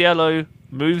 Acid Yellow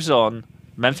moves on.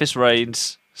 Memphis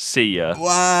Reigns... See ya.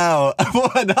 Wow,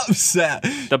 what an upset.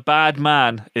 The bad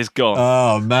man is gone.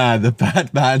 Oh, man, the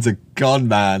bad man's a gone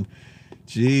man.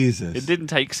 Jesus. It didn't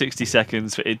take 60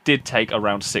 seconds, but it did take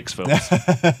around 6 films.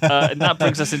 And that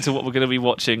brings us into what we're going to be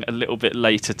watching a little bit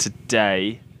later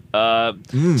today.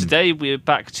 Today we're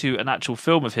back to an actual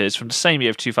film of his from the same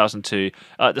year of 2002.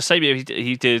 The same year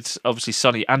he did, obviously,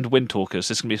 Sunny and Windtalkers.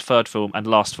 This is going to be his third film and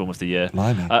last film of the year.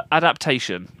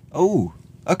 Adaptation. Oh.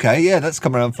 Okay, yeah, that's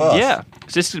come around fast. Yeah,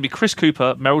 so this is going to be Chris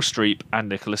Cooper, Meryl Streep, and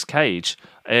Nicolas Cage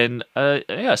in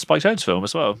Spike Jonze film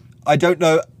as well. I don't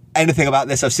know anything about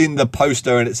this. I've seen the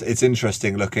poster and it's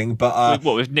interesting looking, but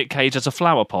with Nick Cage as a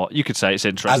flower pot, you could say it's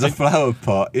interesting. As a flower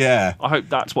pot, yeah. I hope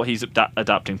that's what he's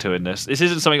adapting to in this. This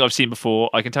isn't something I've seen before.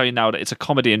 I can tell you now that it's a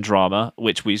comedy and drama,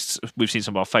 which we've seen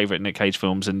some of our favourite Nick Cage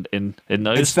films in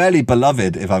those. It's fairly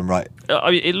beloved, if I'm right.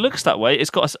 I mean, it looks that way. It's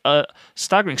got a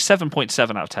staggering 7.7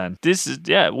 out of 10. This is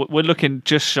we're looking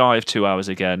just shy of 2 hours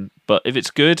again. But if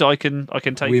it's good, I can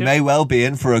take it. We may well be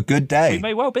in for a good day. We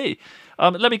may well be.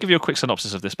 Let me give you a quick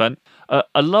synopsis of this, Ben.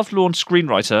 A lovelorn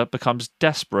screenwriter becomes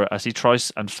desperate as he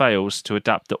tries and fails to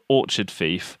adapt The Orchard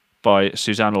Thief by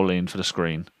Suzanne Orlean for the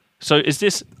screen. So is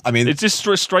this? I mean, is this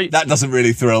straight? That doesn't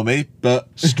really thrill me, but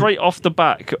Straight off the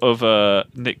back of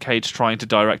Nick Cage trying to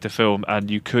direct a film,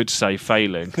 and you could say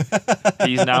failing.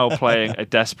 He's now playing a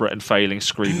desperate and failing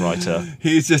screenwriter.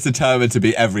 he's just determined to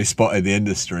be every spot in the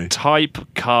industry.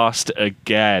 Typecast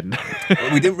again.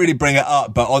 We didn't really bring it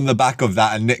up, but on the back of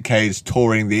that and Nick Cage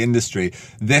touring the industry,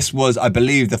 this was, I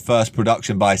believe, the first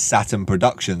production by Saturn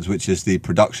Productions, which is the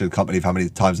production company, of how many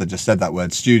times I just said that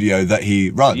word, studio that he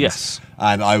runs. Yes.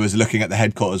 And I was looking at the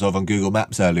headquarters of on Google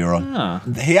Maps earlier on.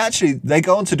 They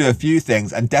go on to do a few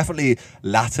things, and definitely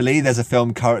latterly there's a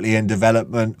film currently in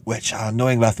development, which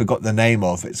annoyingly I forgot the name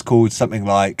of. It's called something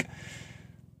like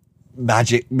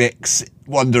Magic Mix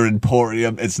Wonder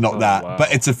Emporium. It's not that, wow.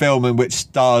 but it's a film in which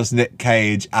stars Nick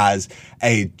Cage as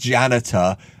a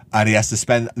janitor, and he has to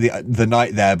spend the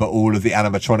night there, but all of the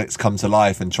animatronics come to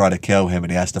life and try to kill him,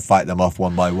 and he has to fight them off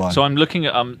one by one. So I'm looking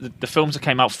at the films that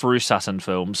came out through Saturn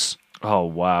Films. Oh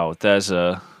wow, there's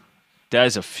a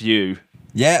few.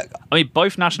 Yeah, I mean,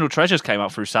 both National Treasures came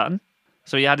out through Saturn,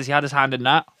 so he had his hand in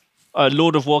that.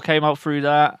 Lord of War came out through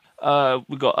that.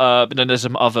 We got, but then there's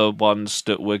some other ones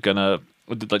that we're gonna,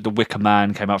 like The Wicker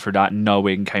Man came out through that.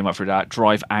 Knowing came out through that.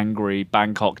 Drive Angry,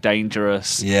 Bangkok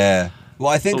Dangerous. yeah. Well,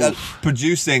 I think Oof.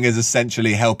 producing is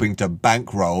essentially helping to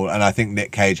bankroll, and I think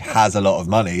Nick Cage has a lot of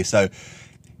money, so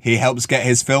he helps get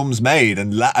his films made,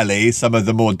 and latterly some of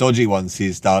the more dodgy ones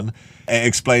he's done. It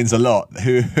explains a lot.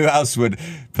 Who else would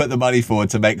put the money forward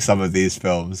to make some of these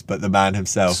films but the man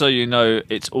himself? So you know,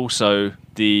 it's also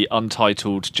the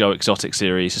untitled Joe Exotic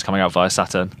series is coming out via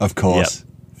Saturn. Of course. Yep.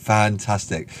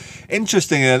 Fantastic.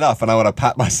 Interestingly enough, and I want to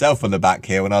pat myself on the back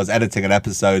here, when I was editing an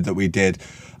episode that we did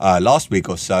last week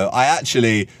or so, I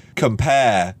actually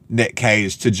compare Nick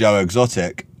Cage to Joe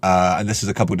Exotic, and this is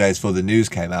a couple of days before the news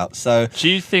came out. So, Do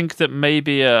you think that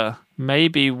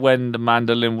maybe when the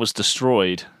mandolin was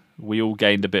destroyed, we all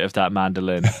gained a bit of that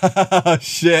mandolin? oh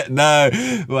shit, no.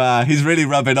 Wow, he's really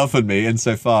rubbing off on me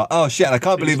insofar. Oh shit, I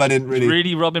can't believe I didn't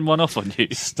really rubbing one off on you.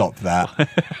 Stop that.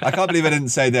 I can't believe I didn't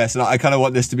say this, and I kind of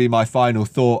want this to be my final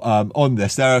thought on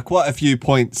this. There are quite a few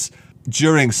points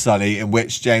during Sully in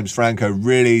which James Franco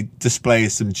really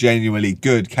displays some genuinely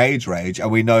good Cage rage, and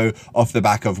we know off the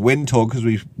back of Windhorn, because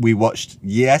we watched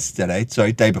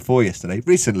day before yesterday,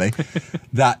 recently,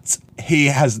 that he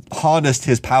has harnessed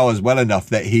his powers well enough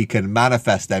that he can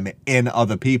manifest them in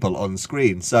other people on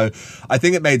screen. So I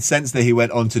think it made sense that he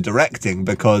went on to directing,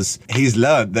 because he's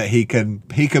learned that he can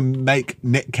make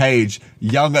Nick Cage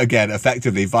young again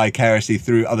effectively, vicariously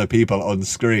through other people on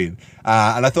screen.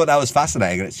 And I thought that was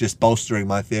fascinating, and it's just bolstering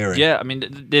my theory. Yeah, I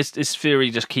mean, this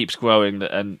theory just keeps growing,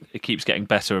 and it keeps getting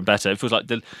better and better. It feels like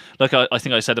I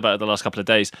think I said about it the last couple of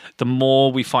days, the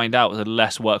more we find out, the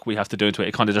less work we have to do into it.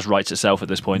 It kind of just writes itself at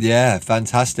this point. Yeah,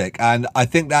 fantastic. And I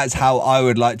think that's how I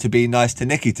would like to be nice to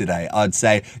Nicky today. I'd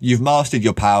say you've mastered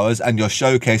your powers and you're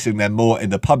showcasing them more in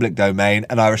the public domain,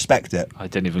 and I respect it. I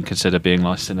didn't even consider being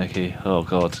nice to Nicky. Oh,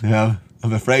 God. Yeah.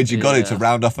 I'm afraid you got it to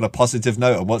round off on a positive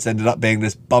note on what's ended up being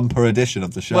this bumper edition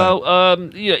of the show.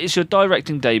 Well, it's your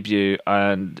directing debut,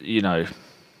 and, you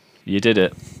did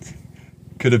it.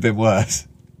 Could have been worse.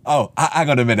 Oh, hang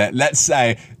on a minute. Let's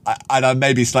say, and I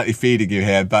may be slightly feeding you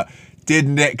here, but did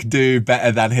Nick do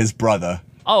better than his brother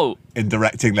in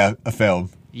directing a film?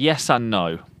 Yes and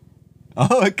no.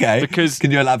 Oh, okay. Because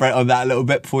can you elaborate on that a little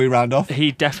bit before we round off?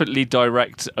 He definitely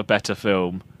directs a better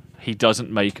film. He doesn't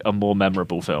make a more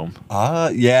memorable film.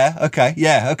 Yeah, okay.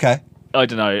 I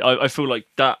don't know. I feel like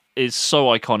that is so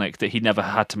iconic that he never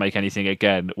had to make anything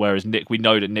again. Whereas Nick, we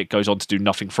know that Nick goes on to do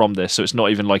nothing from this, so it's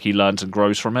not even like he learns and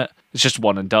grows from it. It's just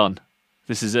one and done.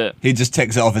 This is it. He just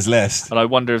ticks it off his list. And I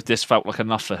wonder if this felt like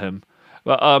enough for him.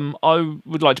 But I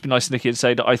would like to be nice to Nicky and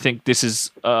say that I think this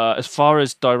is, as far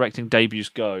as directing debuts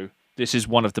go, this is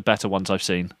one of the better ones I've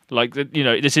seen. Like,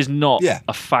 this is not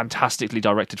a fantastically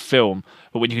directed film,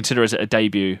 but when you consider it as a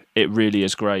debut, it really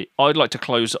is great. I'd like to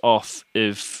close off,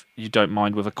 if you don't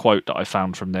mind, with a quote that I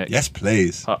found from Nick. Yes,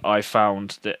 please. I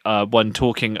found that when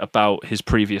talking about his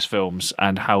previous films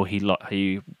and how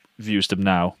he views them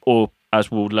now, or as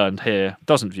we'll learn here,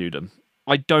 doesn't view them.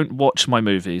 I don't watch my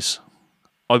movies.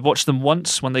 I watch them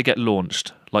once when they get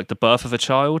launched, like The Birth of a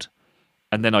Child,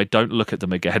 and then I don't look at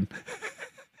them again.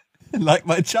 Like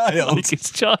my child. Like his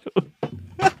child.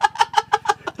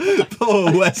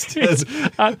 Poor Western.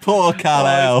 Poor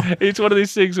Kal-El. It's one of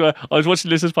these things where I was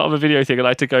watching this as part of a video thing, and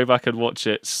I had to go back and watch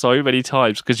it so many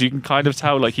times, because you can kind of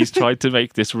tell like he's tried to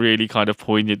make this really kind of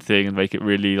poignant thing and make it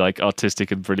really like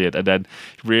artistic and brilliant, and then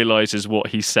realizes what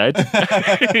he said.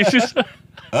 He's just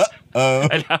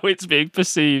and how it's being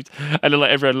perceived. And then,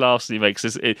 like, everyone laughs and he makes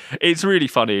this. It's really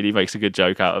funny and he makes a good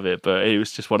joke out of it. But it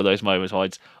was just one of those moments where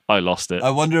I lost it. I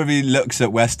wonder if he looks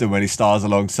at Weston when he stars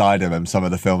alongside him in some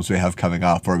of the films we have coming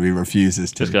up, or if he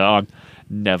refuses to. Just go, I'm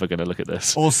never going to look at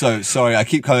this. Also, sorry, I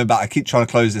keep coming back. I keep trying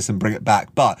to close this and bring it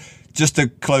back. But just to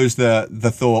close the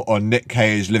thought on Nick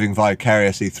Cage living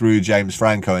vicariously through James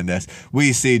Franco in this,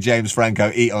 we see James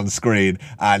Franco eat on screen,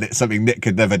 and it's something Nick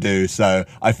could never do. So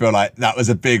I feel like that was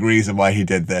a big reason why he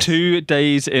did this. 2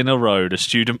 days in a row, the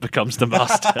student becomes the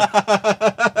master.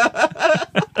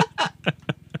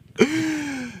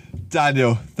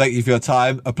 Daniel, thank you for your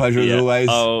time. A pleasure as always.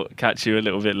 I'll catch you a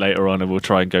little bit later on and we'll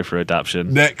try and go through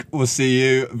adaptation. Nick, we'll see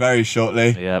you very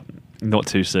shortly. Yep, not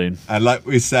too soon. And like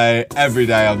we say every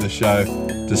day on the show,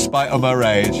 despite all my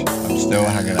rage, I'm still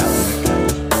hanging out with Nick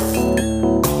Cage.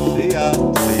 See ya.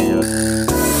 See ya.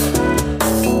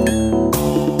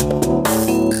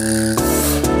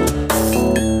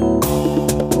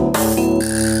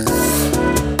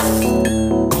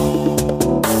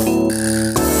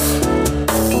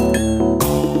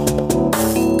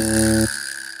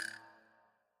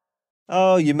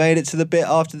 Oh, you made it to the bit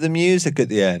after the music at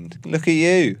the end. Look at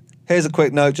you. Here's a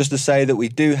quick note just to say that we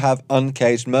do have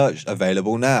Uncaged merch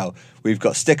available now. We've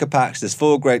got sticker packs, there's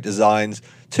 4 great designs,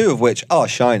 2 of which are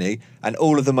shiny, and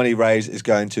all of the money raised is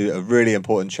going to a really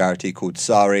important charity called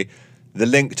Sari. The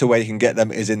link to where you can get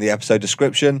them is in the episode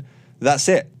description. That's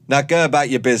it. Now go about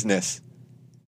your business.